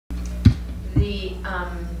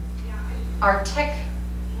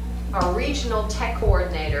our regional tech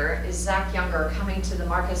coordinator is Zach Younger, coming to the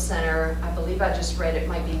Market Center. I believe I just read it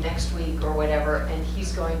might be next week or whatever, and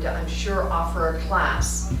he's going to, I'm sure, offer a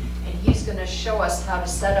class. And he's going to show us how to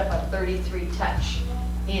set up a 33 touch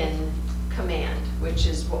in Command, which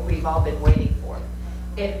is what we've all been waiting for.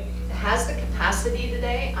 It has the capacity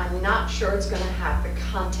today. I'm not sure it's going to have the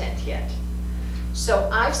content yet. So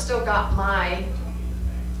I've still got my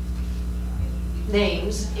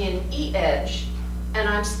names in eEdge, and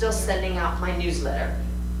I'm still sending out my newsletter.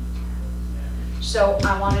 So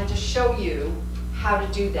I wanted to show you how to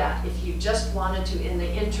do that. If you just wanted to, in the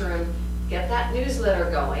interim, get that newsletter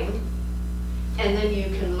going, and then you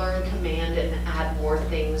can learn Command and add more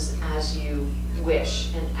things as you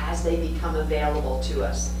wish and as they become available to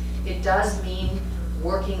us. It does mean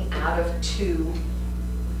working out of 2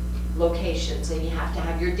 locations, and you have to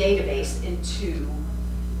have your database in 2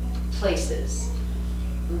 places.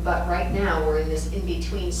 But right now we're in this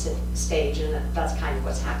in-between stage, and that's kind of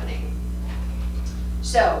what's happening.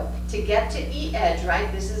 So to get to eEdge, right,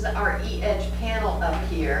 this is our eEdge panel up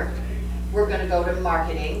here. We're going to go to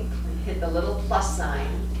marketing, hit the little plus sign,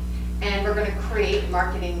 and we're going to create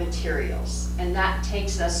marketing materials. And that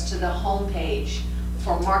takes us to the home page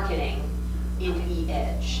for marketing in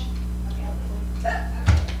eEdge.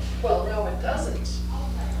 Well, no, it doesn't.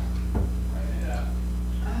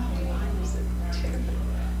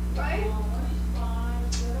 Right?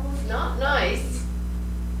 It's not nice.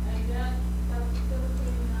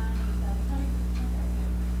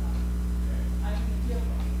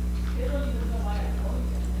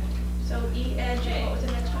 So eEdge, and what was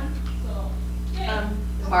the next one?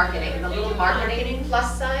 Marketing, the little marketing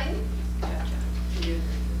plus sign. Gotcha.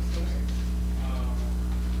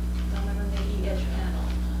 I'm on the eEdge panel.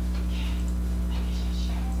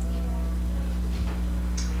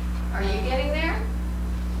 Are you getting there?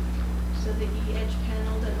 So the eEdge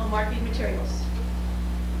panel, the marketing materials.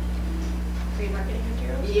 Create marketing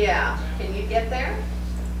materials? Yeah. Can you get there?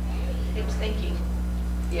 It was thinking.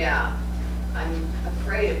 Yeah. I'm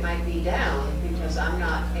afraid it might be down because I'm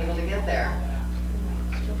not able to get there.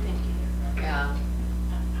 Still thinking. Yeah.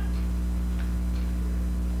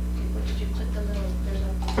 What did you click the little, there's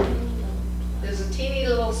a tiny little. There's a teeny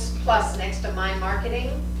little plus next to my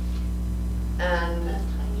marketing. And That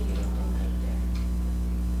tiny little thing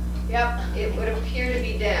right yep, it would appear to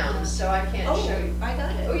be down, so I can't there. show you. I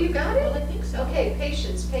got it. Oh, you got Well, I it? think so. Okay,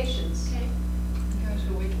 patience, patience. Okay. Okay,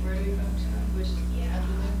 so where do you go to? Which,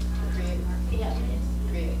 under there? Create. Yeah, it is.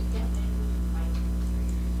 Create. Yeah.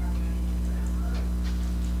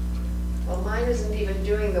 Well, mine isn't even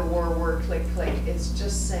doing the word, click, click. It's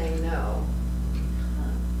just saying no.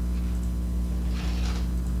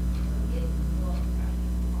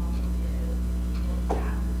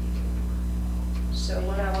 So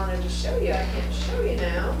what I wanted to show you, I can't show you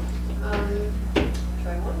now.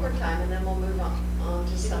 Try one more time and then we'll move on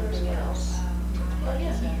to something else. Oh,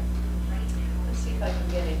 yeah. Let's see if I can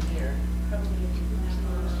get in here.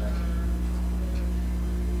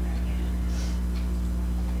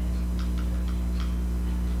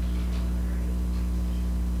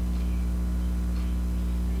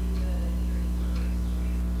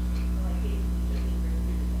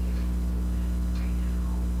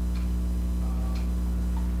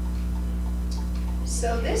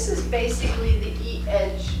 So this is basically the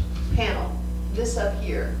eEdge panel, this up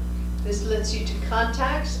here. This lets you to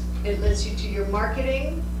contacts, it lets you to your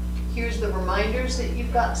marketing. Here's the reminders that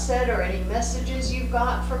you've got set or any messages you've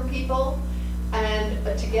got from people, and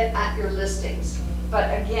to get at your listings. But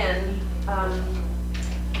again,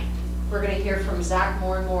 we're going to hear from Zach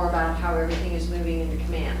more and more about how everything is moving into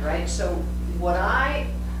Command, right? So what I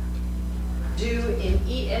do in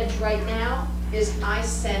eEdge right now is I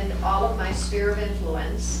send all of my sphere of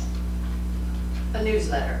influence a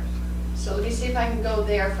newsletter. So let me see if I can go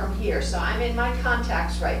there from here. So I'm in my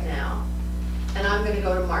contacts right now, and I'm going to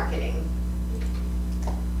go to marketing.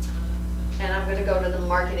 And I'm going to go to the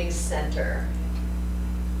marketing center.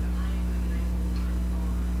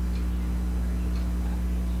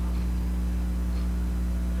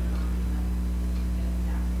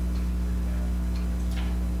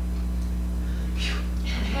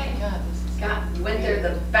 Thank God, this is Went there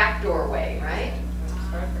the back doorway, right?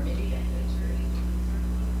 hard for me to get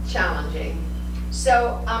Challenging.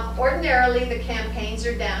 So ordinarily the campaigns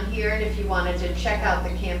are down here, and if you wanted to check out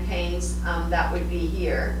the campaigns, that would be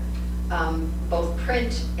here. Both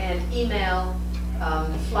print and email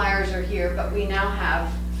flyers are here, but we now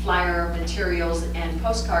have flyer materials and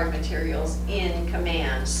postcard materials in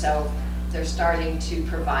Command, so they're starting to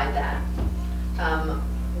provide that.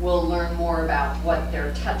 we'll learn more about what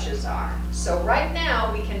their touches are. So right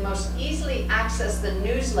now, we can most easily access the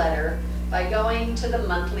newsletter by going to the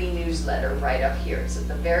monthly newsletter right up here. It's at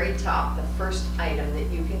the very top, the first item that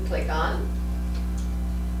you can click on.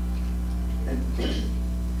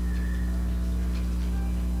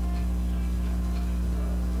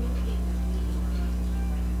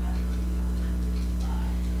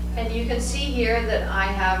 And you can see here that I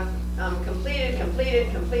have completed,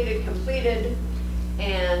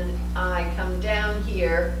 and I come down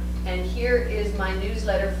here, and here is my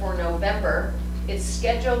newsletter for November. It's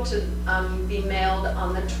scheduled to be mailed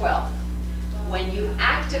on the 12th. When you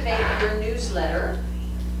activate your newsletter,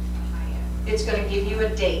 it's going to give you a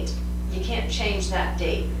date. You can't change that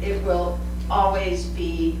date. It will always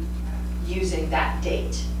be using that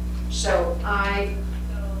date. So I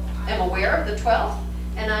am aware of the 12th,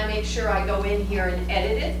 and I make sure I go in here and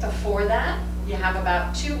edit it before that. You have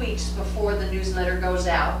about 2 weeks before the newsletter goes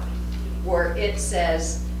out, where it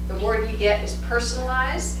says, the word you get is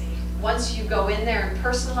personalized. Once you go in there and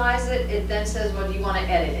personalize it, it then says, well, do you want to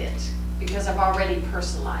edit it? Because I've already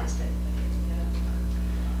personalized it.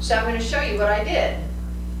 So I'm going to show you what I did.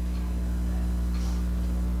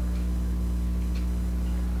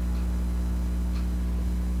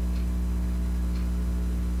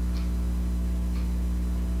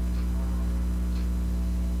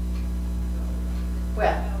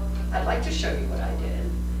 Well, I'd like to show you what I did.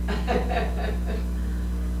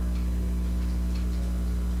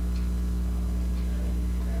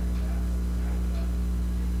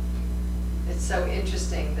 It's so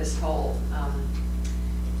interesting, this whole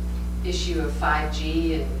issue of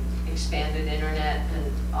 5G and expanded internet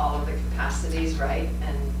and all of the capacities, right?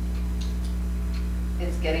 And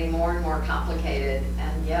it's getting more and more complicated,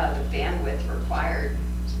 and yeah, the bandwidth required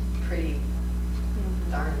is pretty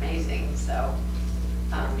darn amazing, so.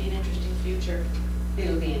 It'll be an interesting future.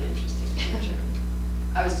 It'll be an interesting future.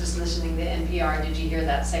 I was just listening to NPR. Did you hear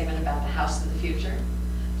that segment about the house of the future?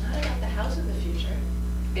 Not about the house of the future.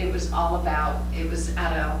 It was all about, it was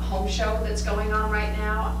at a home show that's going on right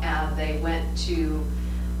now, and they went to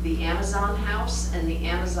the Amazon house, and the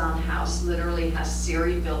Amazon house literally has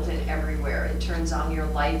Siri built in everywhere. It turns on your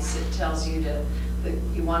lights, it tells you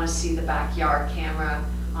you want to see the backyard camera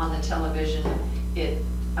on the television. It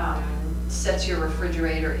sets your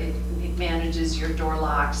refrigerator, it manages your door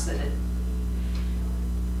locks, and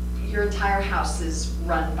your entire house is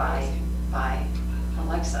run by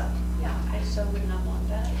Alexa. Yeah. I so would not want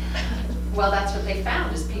that. Well, that's what they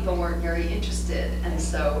found, is people weren't very interested, and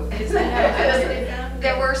so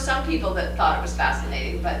there were some people that thought it was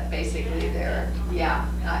fascinating, but basically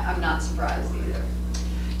I'm not surprised either.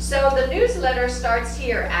 So the newsletter starts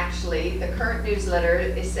here, actually. The current newsletter,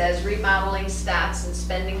 it says remodeling stats and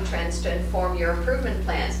spending trends to inform your improvement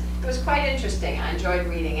plans. It was quite interesting. I enjoyed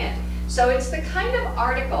reading it. So it's the kind of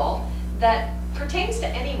article that pertains to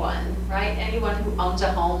anyone, right? Anyone who owns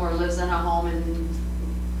a home or lives in a home and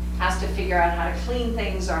has to figure out how to clean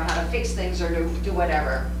things or how to fix things or to do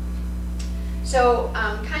whatever. So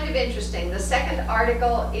kind of interesting. The second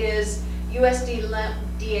article is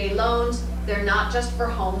USDA loans. They're not just for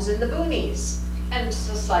homes in the boonies. And it's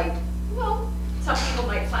just like, well, some people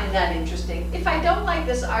might find that interesting. If I don't like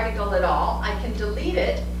this article at all, I can delete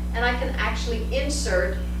it, and I can actually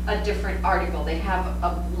insert a different article. They have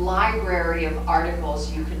a library of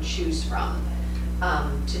articles you can choose from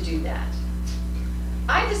to do that.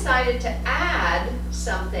 I decided to add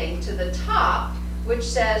something to the top which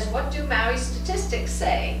says, what do Maui statistics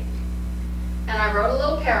say? And I wrote a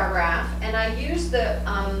little paragraph, and I used the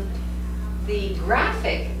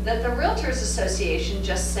graphic that the Realtors Association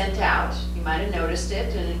just sent out. You might have noticed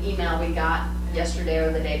it in an email we got yesterday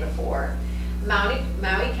or the day before. Maui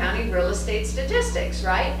County real estate statistics,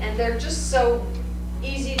 right? And they're just so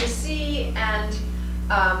easy to see, and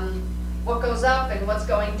what goes up and what's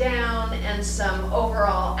going down, and some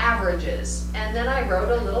overall averages. And then I wrote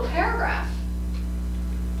a little paragraph.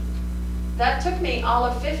 That took me all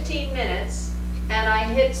of 15 minutes, and I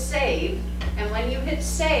hit save. And when you hit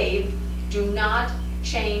save, do not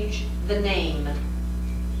change the name.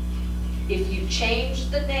 If you change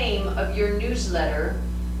the name of your newsletter,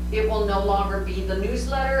 it will no longer be the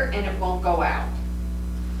newsletter, and it won't go out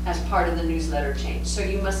as part of the newsletter change. So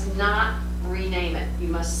you must not rename it. You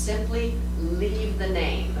must simply leave the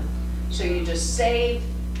name. So you just save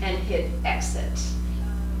and hit exit.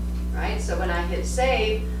 Right? So when I hit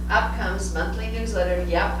save, up comes monthly newsletter.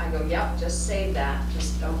 Yep, I go, yep, just save that.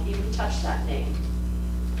 Just don't even touch that name.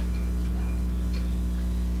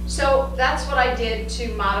 So that's what I did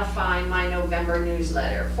to modify my November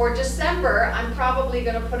newsletter. For December, I'm probably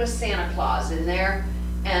going to put a Santa Claus in there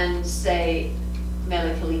and say,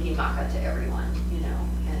 Mele Kalikimaka to everyone, you know,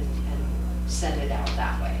 and send it out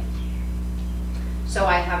that way. So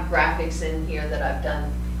I have graphics in here that I've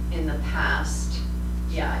done in the past.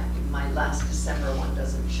 Yeah, my last December one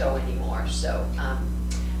doesn't show anymore, so.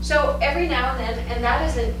 So every now and then, and that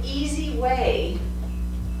is an easy way,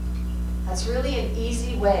 that's really an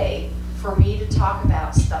easy way for me to talk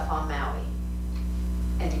about stuff on Maui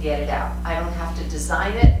and to get it out. I don't have to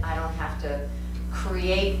design it, I don't have to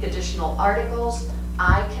create additional articles.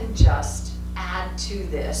 I can just add to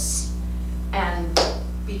this and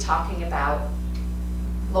be talking about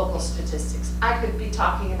local statistics. I could be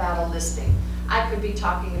talking about a listing. I could be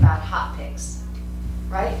talking about hot picks,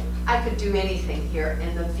 right? I could do anything here,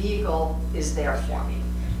 and the vehicle is there for me.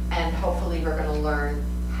 And hopefully we're gonna learn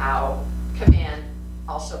how Command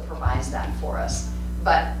also provides that for us.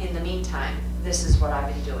 But in the meantime, this is what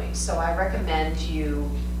I've been doing. So I recommend you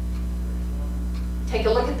take a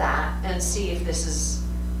look at that and see if this is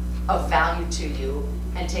of value to you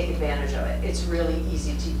and take advantage of it. It's really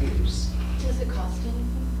easy to use. Does it cost anything?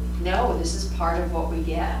 No, this is part of what we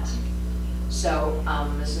get. So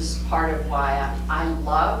this is part of why I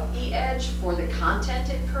love eEdge for the content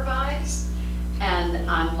it provides. And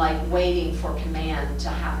I'm like waiting for Command to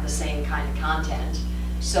have the same kind of content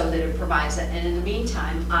so that it provides it. And in the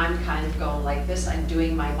meantime, I'm kind of going like this. I'm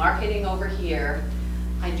doing my marketing over here.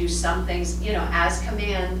 I do some things, you know, as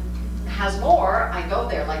Command has more, I go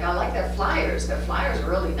there. Like I like their flyers. Their flyers are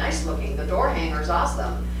really nice looking. The door hanger's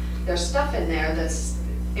awesome. There's stuff in there that's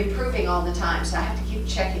improving all the time, so I have to keep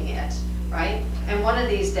checking it, right? And one of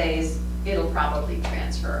these days, it'll probably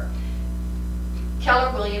transfer.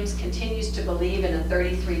 Keller Williams continues to believe in a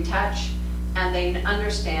 33 touch, and they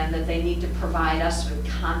understand that they need to provide us with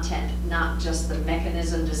content, not just the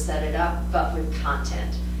mechanism to set it up, but with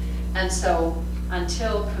content. And so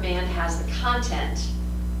until Command has the content,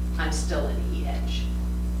 I'm still in eEdge.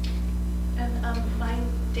 And my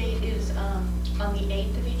date is on the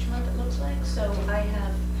 8th of each month, it looks like, so I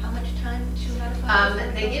have how much time to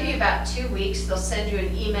modify? They give you about 2 weeks. They'll send you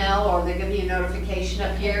an email or they'll give you a notification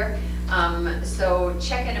up here. So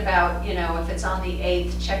check in about, you know, if it's on the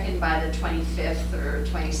 8th, check in by the 25th or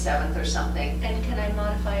 27th or something. And can I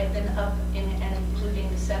modify it then up and including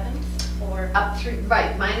the 7th? Or up through,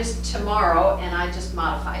 right, mine is tomorrow and I just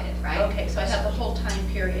modified it, right? Okay, so I have the whole time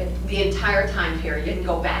period. The entire time period. You can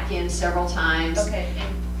go back in several times. Okay.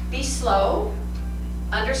 And be slow.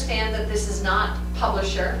 Understand that this is not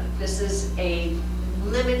publisher. This is a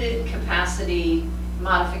limited capacity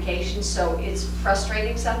modification, so it's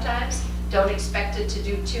frustrating sometimes. Don't expect it to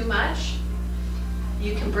do too much.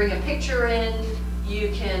 You can bring a picture in,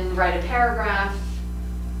 you can write a paragraph.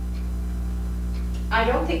 I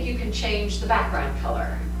don't think you can change the background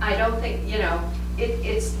color. I don't think, you know,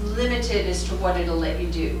 it's limited as to what it'll let you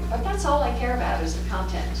do. But that's all I care about is the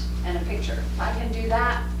content and a picture. If I can do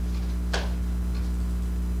that,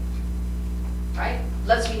 right?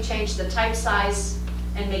 Lets me change the type size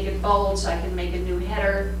and make it bold so I can make a new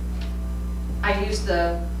header. I use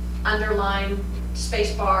the underline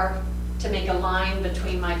space bar to make a line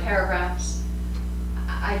between my paragraphs.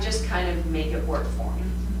 I just kind of make it work for me.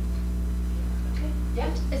 okay. Yeah?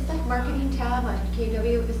 Is that marketing tab on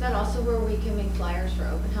KW, is that also where we can make flyers for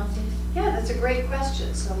open houses? Yeah, that's a great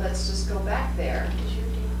question. So let's just go back there. Is your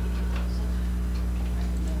date?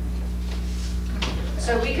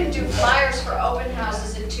 So we can do flyers for open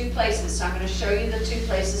houses in 2 places. So I'm going to show you the 2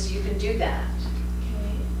 places you can do that.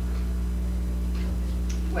 Okay.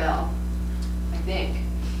 Well, I think.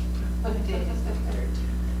 What date is the 3rd?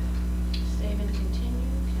 Save and continue,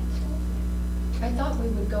 cancel. I thought we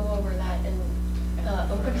would go over that in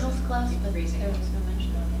open house class, but there was no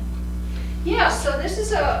mention of it. Yeah, so this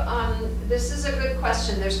is a good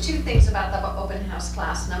question. There's 2 things about the open house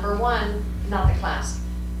class. Number 1, not the class,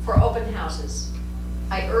 for open houses.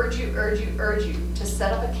 I urge you to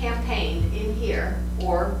set up a campaign in here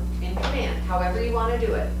or in Command, however you want to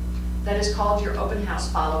do it, that is called your open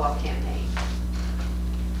house follow-up campaign.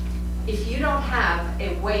 If you don't have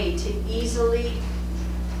a way to easily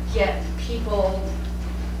get people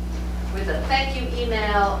with a thank you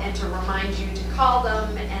email and to remind you to call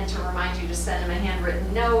them and to remind you to send them a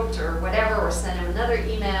handwritten note or whatever, or send them another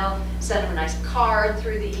email, send them a nice card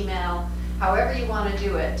through the email, however you want to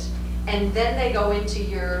do it, and then they go into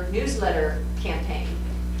your newsletter campaign.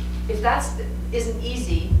 If that isn't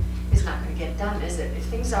easy, it's not going to get done, is it? If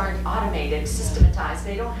things aren't automated, systematized,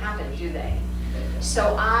 they don't happen, do they?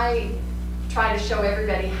 So I try to show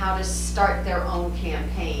everybody how to start their own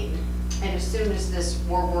campaign. And as soon as this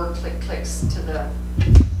word clicks to the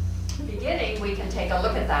beginning, we can take a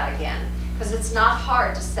look at that again. Because it's not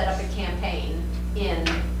hard to set up a campaign in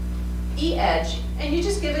E-Edge, and you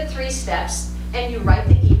just give it 3 steps, and you write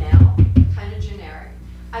the email, kind of generic.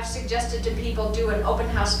 I've suggested to people do an open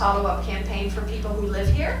house follow-up campaign for people who live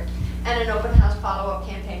here, and an open house follow-up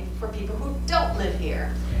campaign for people who don't live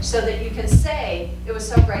here, so that you can say, it was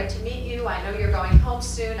so great to meet you, I know you're going home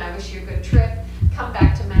soon, I wish you a good trip, come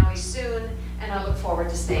back to Maui soon, and I look forward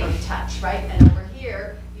to staying in touch, right? And over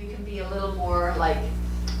here, you can be a little more like,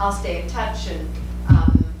 I'll stay in touch and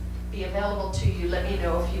be available to you. Let me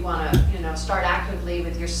know if you want to, start actively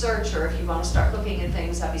with your search, or if you want to start looking at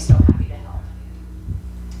things, I'd be so happy to help.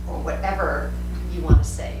 Or whatever you want to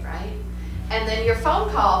say, right? And then your phone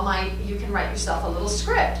call you can write yourself a little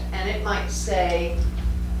script, and it might say,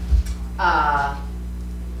 I'm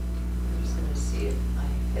just going to see if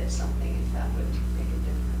I hit something, if that would make a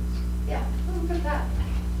difference. Yeah, look at that.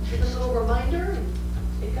 Give a little reminder,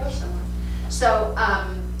 and it goes somewhere. So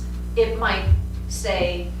it might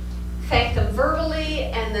say, thank them verbally,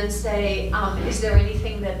 and then say, is there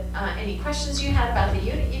anything that, any questions you had about the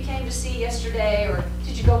unit you came to see yesterday, or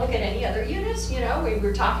did you go look at any other units? We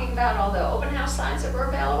were talking about all the open house signs that were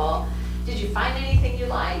available. Did you find anything you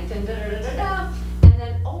liked, and da-da-da-da-da. And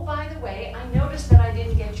then, oh, by the way, I noticed that I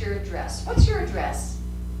didn't get your address. What's your address?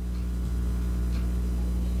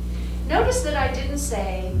 Notice that I didn't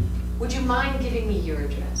say, would you mind giving me your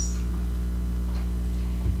address?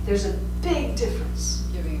 There's a big difference.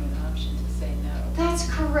 Giving you an option to say no. That's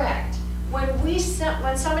correct.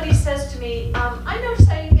 When somebody says to me, I noticed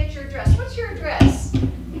I didn't get your address. What's your address?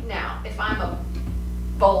 Now, if I'm a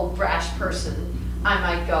bold, brash person, I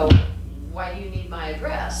might go, why do you need my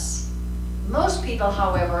address? Most people,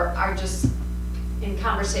 however, are just in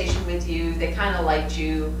conversation with you. They kind of liked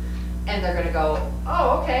you, and they're going to go,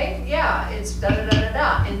 oh, okay, yeah, it's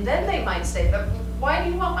da-da-da-da-da. And then they might say, but why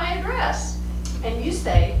do you want my address? And you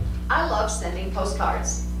say, I love sending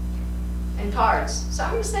postcards and cards. So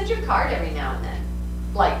I'm going to send you a card every now and then.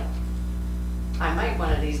 Like, I might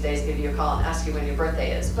one of these days give you a call and ask you when your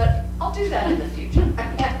birthday is, but I'll do that in the future.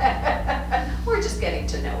 We're just getting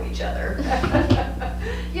to know each other.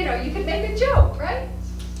 You can make a joke, right?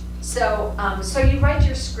 So, so you write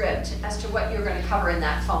your script as to what you're going to cover in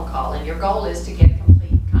that phone call, and your goal is to get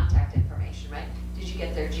complete contact information, right? Did you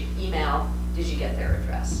get their email? Did you get their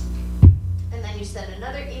address? And then you send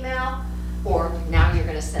another email, or now you're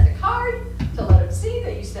going to send a card to let them see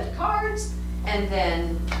that you sent cards. And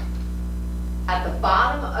then at the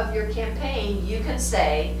bottom of your campaign, you can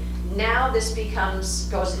say, now this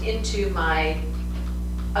goes into my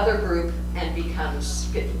other group and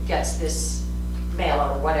gets this mail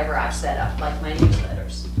or whatever I've set up, like my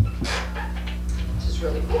newsletters. Which is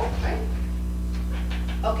really cool, right?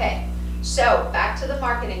 Okay, so back to the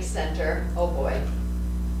marketing center. Oh boy.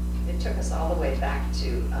 It took us all the way back to,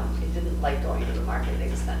 it didn't like going to the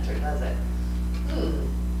marketing center, does it?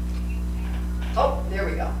 Oh, there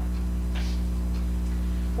we go.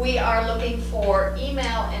 We are looking for email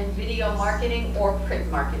and video marketing or print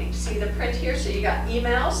marketing. See the print here? So you got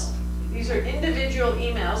emails. These are individual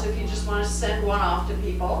emails if you just want to send one off to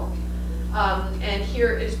people. And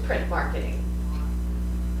here is print marketing.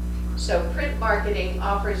 So print marketing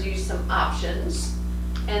offers you some options.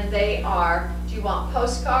 And they are, do you want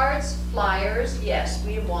postcards, flyers? Yes,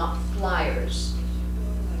 we want flyers.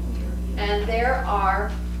 And there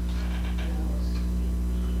are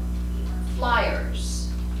flyers.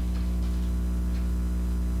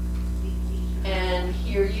 And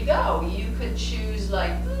here you go. You could choose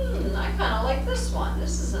like, I kind of like this one.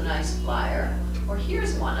 This is a nice flyer. Or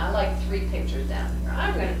here's one. I like 3 pictures down here.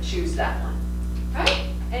 I'm going to choose that one. Right?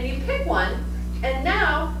 And you pick one, and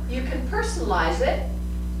now you can personalize it.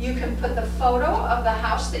 You can put the photo of the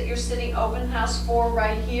house that you're sitting open house for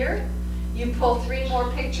right here. You pull 3 more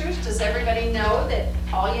pictures. Does everybody know that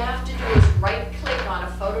all you have to do is right-click on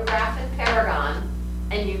a photograph in Paragon,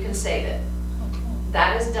 and you can save it?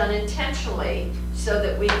 That is done intentionally so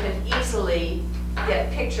that we can easily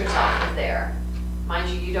get pictures off of there. Mind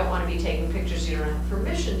you, you don't want to be taking pictures you don't have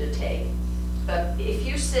permission to take. But if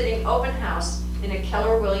you're sitting open house in a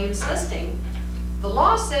Keller Williams listing, the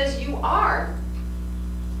law says you are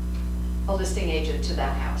a listing agent to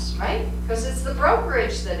that house, right? Because it's the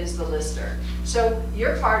brokerage that is the lister. So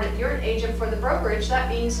you're an agent for the brokerage. That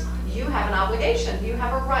means you have an obligation. You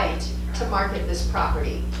have a right to market this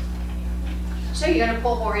property. So you're going to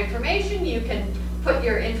pull more information. You can put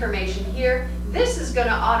your information here. This is going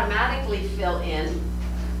to automatically fill in,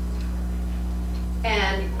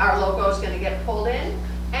 and our logo is going to get pulled in,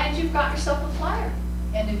 and you've got yourself a flyer.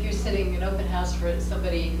 And if you're sitting in open house for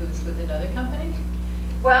somebody who's with another company?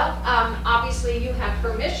 Well, obviously you have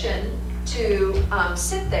permission to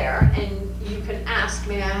sit there, and you can ask,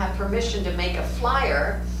 may I have permission to make a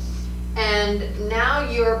flyer? And now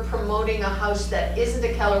you're promoting a house that isn't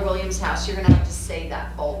a Keller Williams house. You're gonna have to say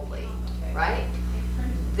that boldly, right?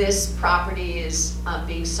 This property is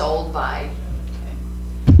being sold by,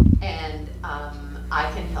 and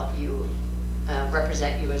I can help you,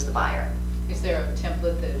 represent you as the buyer. Is there a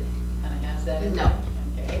template that kind of has that in No.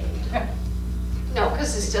 there? Okay. No,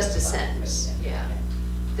 because it's just a sentence, yeah.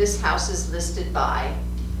 This house is listed by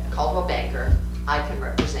Caldwell Banker. I can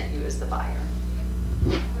represent you as the buyer.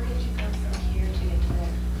 Where did you go from here to get to there?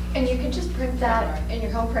 And you can just print that in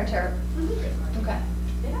your home printer. Okay.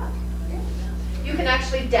 Yeah. You can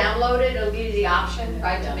actually download it. It'll give you the option,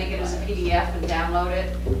 right, to make it as a PDF and download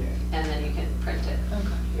it, and then you can print it.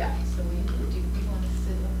 Okay. Yeah. So we want to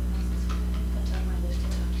sit That's on my list to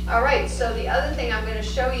talk to. All right, so the other thing I'm going to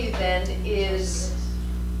show you then is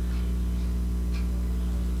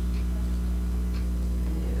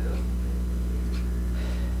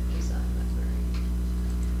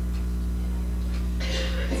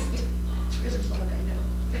It's really long, I know.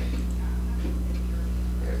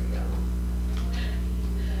 there we go.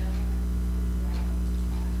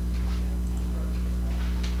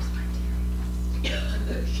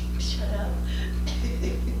 Shut up.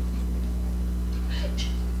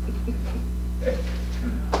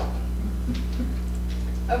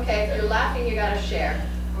 Okay, if you're laughing, you got to share.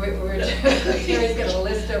 Carrie's got a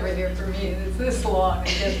list over here for me, and it's this long, and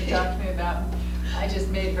she doesn't talk to me about. I just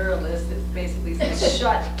made her a list that basically says,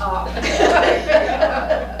 shut up.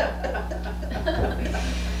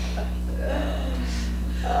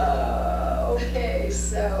 Okay,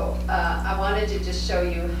 so I wanted to just show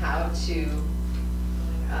you how to,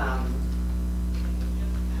 I'm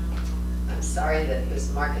sorry that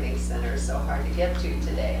this marketing center is so hard to get to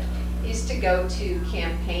today, is to go to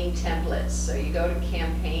campaign templates. So you go to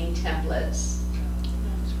campaign templates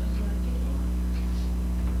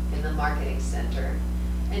in the marketing center,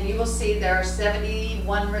 and you will see there are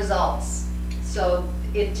 71 results. So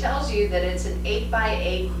it tells you that it's an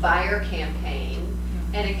 8x8 buyer campaign,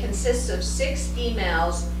 and it consists of 6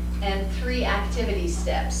 emails and 3 activity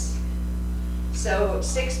steps. So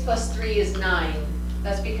 6 plus 3 is 9.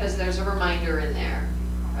 That's because there's a reminder in there,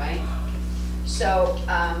 right? So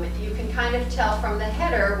you can kind of tell from the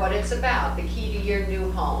header what it's about, the key to your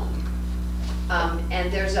new home.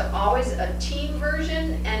 And there's always a team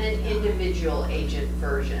version and an individual agent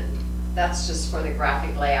version. That's just for the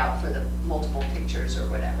graphic layout for the multiple pictures or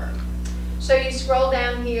whatever. So you scroll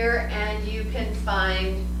down here and you can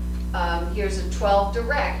find, here's a 12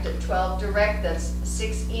 direct. A 12 direct, that's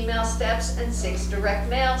 6 email steps and 6 direct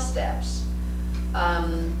mail steps.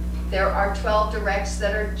 There are 12 directs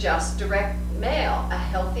that are just direct mail, a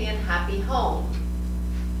healthy and happy home.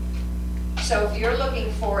 So if you're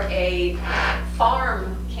looking for a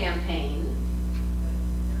farm campaign,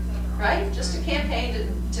 right? Just a campaign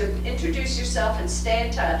to introduce yourself and stay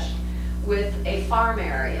in touch with a farm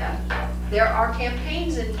area. There are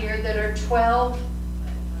campaigns in here that are 12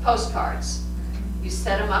 postcards. You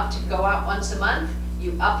set them up to go out once a month.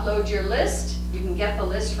 You upload your list. You can get the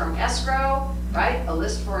list from escrow, right? A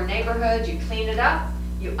list for a neighborhood. You clean it up,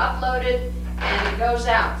 you upload it, and it goes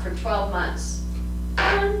out for 12 months.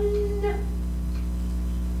 Done.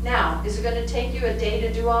 Now, is it going to take you a day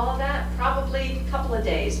to do all of that? Probably a couple of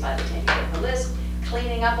days by the time you get the list.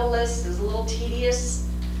 Cleaning up a list is a little tedious.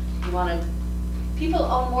 You want to, people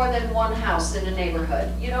own more than one house in a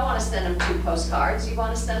neighborhood. You don't want to send them 2 postcards. You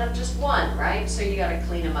want to send them just 1, right? So you got to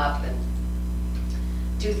clean them up and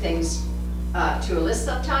do things to a list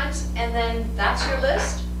sometimes. And then that's your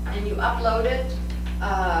list, and you upload it.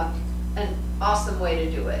 An awesome way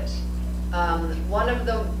to do it. One of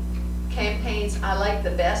the campaigns I like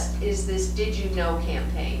the best is this Did You Know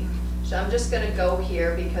campaign. So I'm just going to go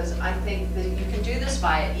here because I think that you can do this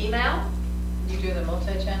via email. You do the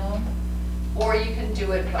multi-channel? Or you can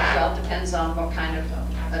do it, well, it depends on what kind of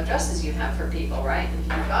addresses you have for people, right? If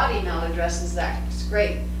you've got email addresses, that's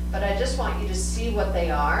great. But I just want you to see what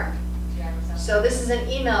they are. So this is an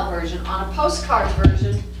email version. On a postcard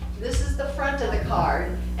version, this is the front of the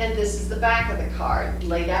card, and this is the back of the card,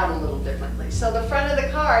 laid out a little differently. So the front of the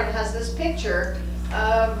card has this picture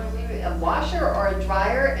of a washer or a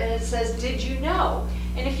dryer, and it says, "Did you know?"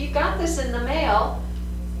 And if you got this in the mail,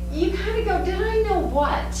 you kind of go, "Did I know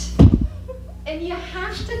what?" And you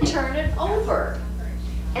have to turn it over.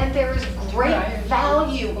 And there is great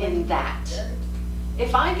value in that.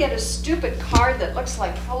 If I get a stupid card that looks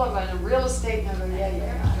like full of a real estate, and I go,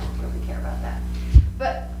 yeah, I don't really care about that.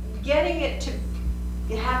 But getting it to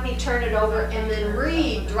have me turn it over and then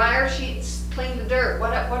read, dryer sheets clean the dirt,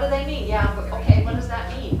 what do they mean? Yeah, but okay, what does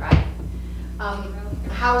that mean, right?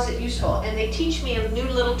 How is it useful? And they teach me a new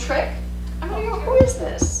little trick. I'm gonna go, who is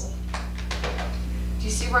this?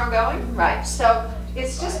 you see where I'm going? Right, so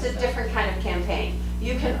it's just a different kind of campaign.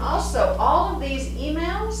 You can also, all of these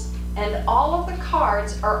emails and all of the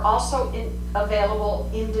cards are also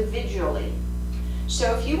available individually.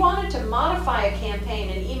 So if you wanted to modify a campaign,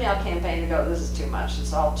 an email campaign, and go, this is too much,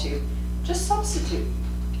 it's all too, just substitute.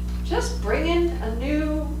 Just bring in a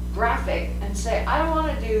new graphic and say, I don't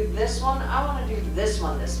want to do this one, I want to do this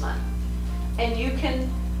one this month. And you can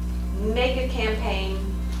make a campaign,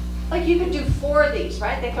 like you could do 4 of these,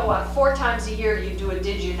 right? They go out 4 times a year, you do a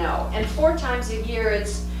Did You Know? And 4 times a year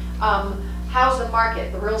it's how's the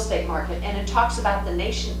market, the real estate market, and it talks about the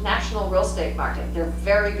national real estate market. They're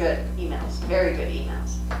very good emails, very good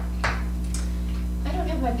emails. I don't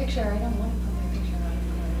have my picture, I don't want to put my picture on it.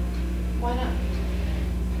 Why not?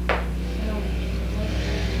 I don't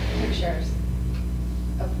like pictures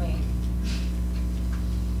of me.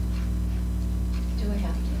 Do I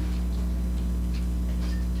have to?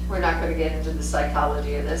 We're not going to get into the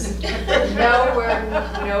psychology of this. No,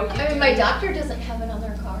 no. I mean, my doctor doesn't have it on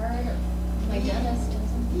their card, or my dentist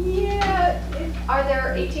doesn't. Yeah, are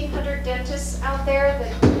there 1,800 dentists out there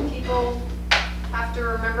that people have to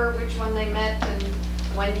remember which one they met and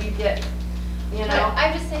when you get, you know?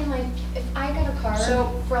 I'm just saying, like, if I got a card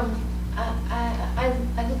from,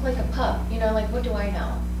 I look like a pup, you know, like, what do I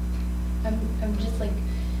know? I'm just like,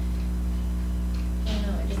 I don't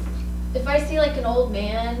know, if I see like an old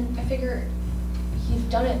man, I figure he's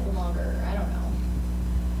done it longer, I don't know.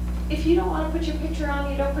 If you don't want to put your picture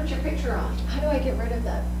on, you don't put your picture on. How do I get rid of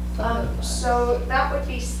that photo? So that would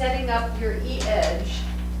be setting up your e-edge.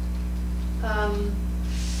 How do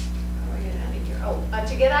I get out of here? Oh,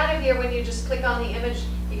 to get out of here, when you just click on the image,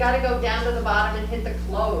 you got to go down to the bottom and hit the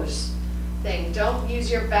close thing. Don't use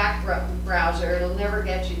your back browser, it'll never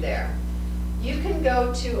get you there. You can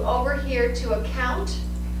go to over here to account,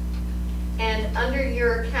 and under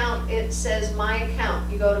your account it says my account.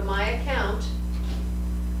 You go to my account.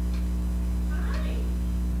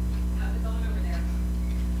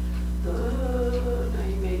 Now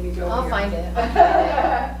you made me go I'll here. find it.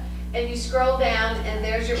 And you scroll down and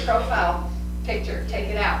there's your profile picture. Take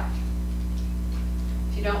it out.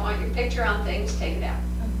 If you don't want your picture on things, take it out.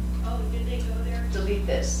 Oh, did they go there? Delete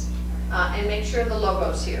this. And make sure the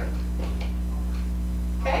logo's here.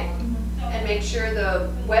 Okay? And make sure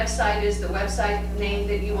the website is the website name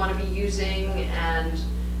that you want to be using and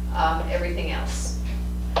everything else.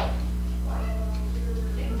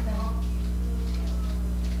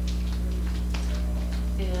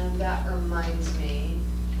 And that reminds me.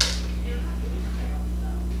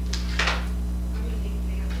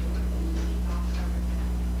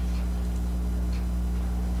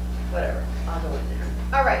 Whatever, I'll go in there.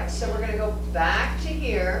 All right, so we're going to go back to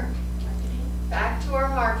here, back to our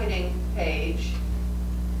marketing page.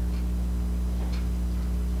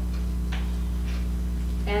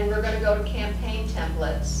 And we're going to go to campaign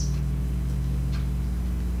templates.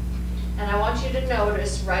 And I want you to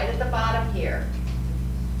notice right at the bottom here,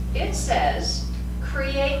 it says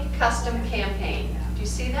create custom campaign. Do you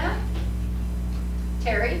see that?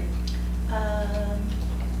 Terry?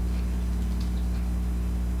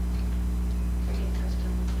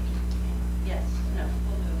 Yes, no.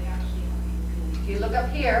 If you look up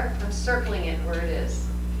here, I'm circling it where it is.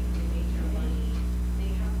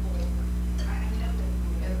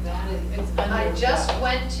 And that is, it's under. I just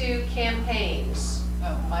went to campaigns.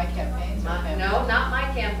 Oh, my campaigns? or campaign- No, not my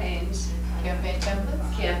campaigns. Campaign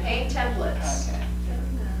templates? Campaign templates.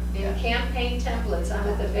 Okay, In campaign templates, I'm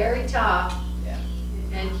at the very top, yeah,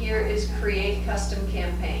 and here is create custom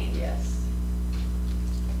campaign. yes.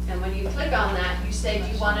 And when you click on that, you say, do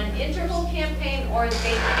you want an interval campaign or a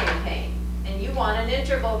date campaign? And you want an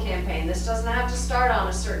interval campaign. This doesn't have to start on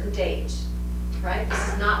a certain date, right? This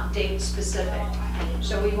is not date specific.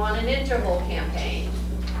 So we want an interval campaign.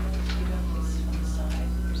 You don't this from the side,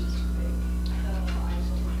 yours is too big.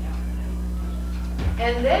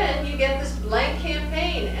 And then you get this blank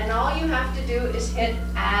campaign, and all you have to do is hit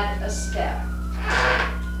add a step.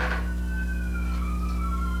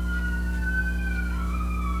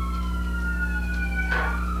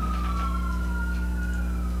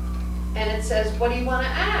 And it says, what do you want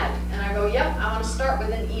to add? And I go, yep, I want to start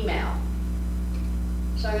with an email.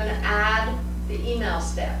 So I'm going to add the email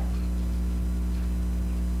step.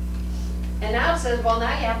 And now it says, well,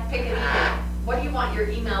 now you have to pick an email. What do you want your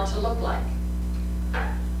email to look like?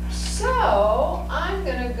 So I'm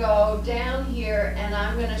going to go down here and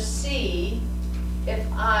I'm going to see if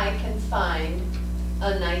I can find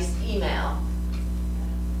a nice email.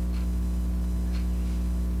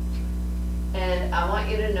 And I want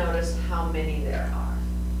you to notice how many there are.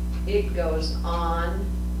 It goes on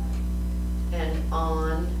and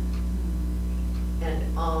on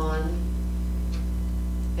and on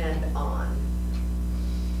and on.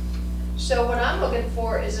 So what I'm looking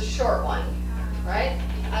for is a short one, right?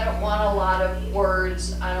 I don't want a lot of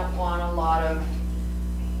words, I don't want a lot of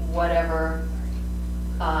whatever.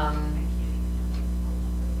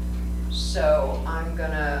 So I'm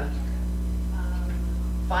gonna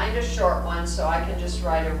find a short one so I can just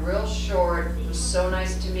write a real short, it was so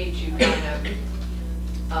nice to meet you kind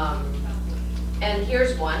of. And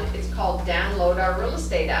here's one, it's called Download Our Real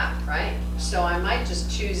Estate App, right? So I might just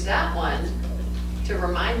choose that one to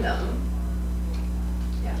remind them.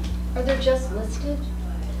 Yeah. Are there just listed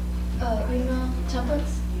email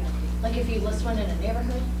templates? Like if you list one in a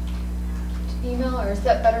neighborhood email, or is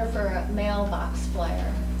that better for a mailbox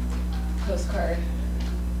flyer, postcard?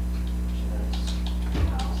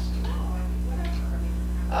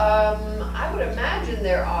 I would imagine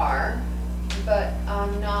there are, but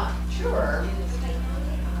I'm not sure.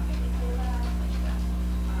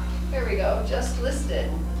 Here we go, just listed,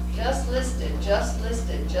 just listed, just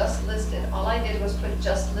listed, just listed. All I did was put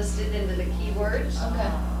just listed into the keywords. Okay.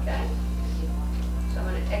 Okay. So I'm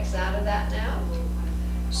going to X out of that now.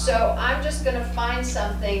 So I'm just going to find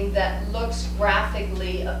something that looks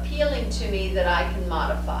graphically appealing to me that I can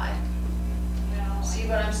modify. See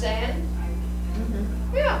what I'm saying?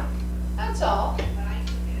 Mm-hmm. Yeah, that's all.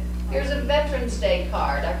 Here's a Veterans Day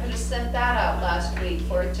card. I could have sent that out last week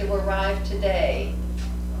for it to arrive today.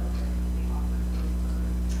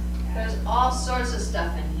 There's all sorts of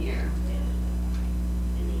stuff in here.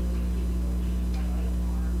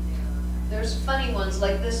 There's funny ones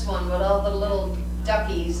like this one with all the little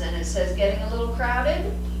duckies and it says getting a little crowded.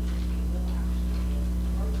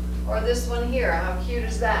 Or this one here, how cute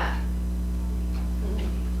is that?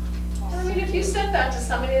 I mean, if you sent that to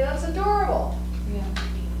somebody, that's adorable, Yeah.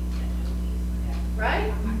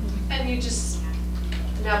 right? And you just,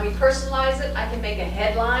 now we personalize it. I can make a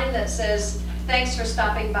headline that says, thanks for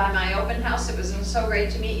stopping by my open house. It was so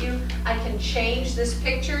great to meet you. I can change this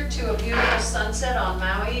picture to a beautiful sunset on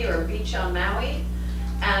Maui or a beach on Maui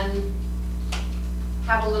and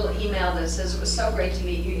have a little email that says, it was so great to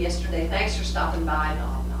meet you yesterday. Thanks for stopping by.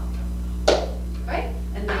 Right?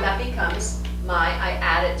 And then that becomes I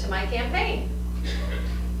add it to my campaign.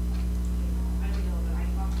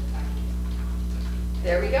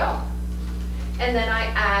 There we go. And then I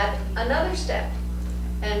add another step.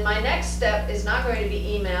 And my next step is not going to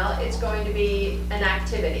be email, it's going to be an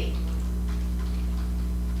activity.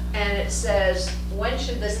 And it says, when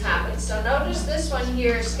should this happen? So notice this one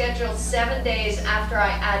here is scheduled 7 days after I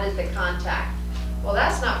added the contact. Well,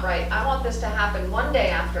 that's not right. I want this to happen 1 day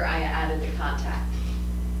after I added the contact.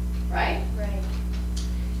 Right? Right.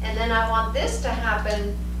 And then I want this to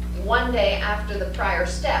happen 1 day after the prior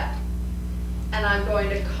step. And I'm going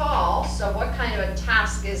to call, so what kind of a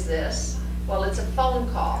task is this? Well, it's a phone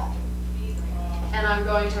call. And I'm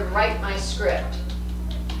going to write my script.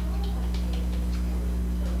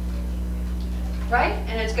 Right?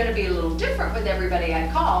 And it's going to be a little different with everybody I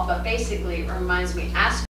call, but basically it reminds me, ask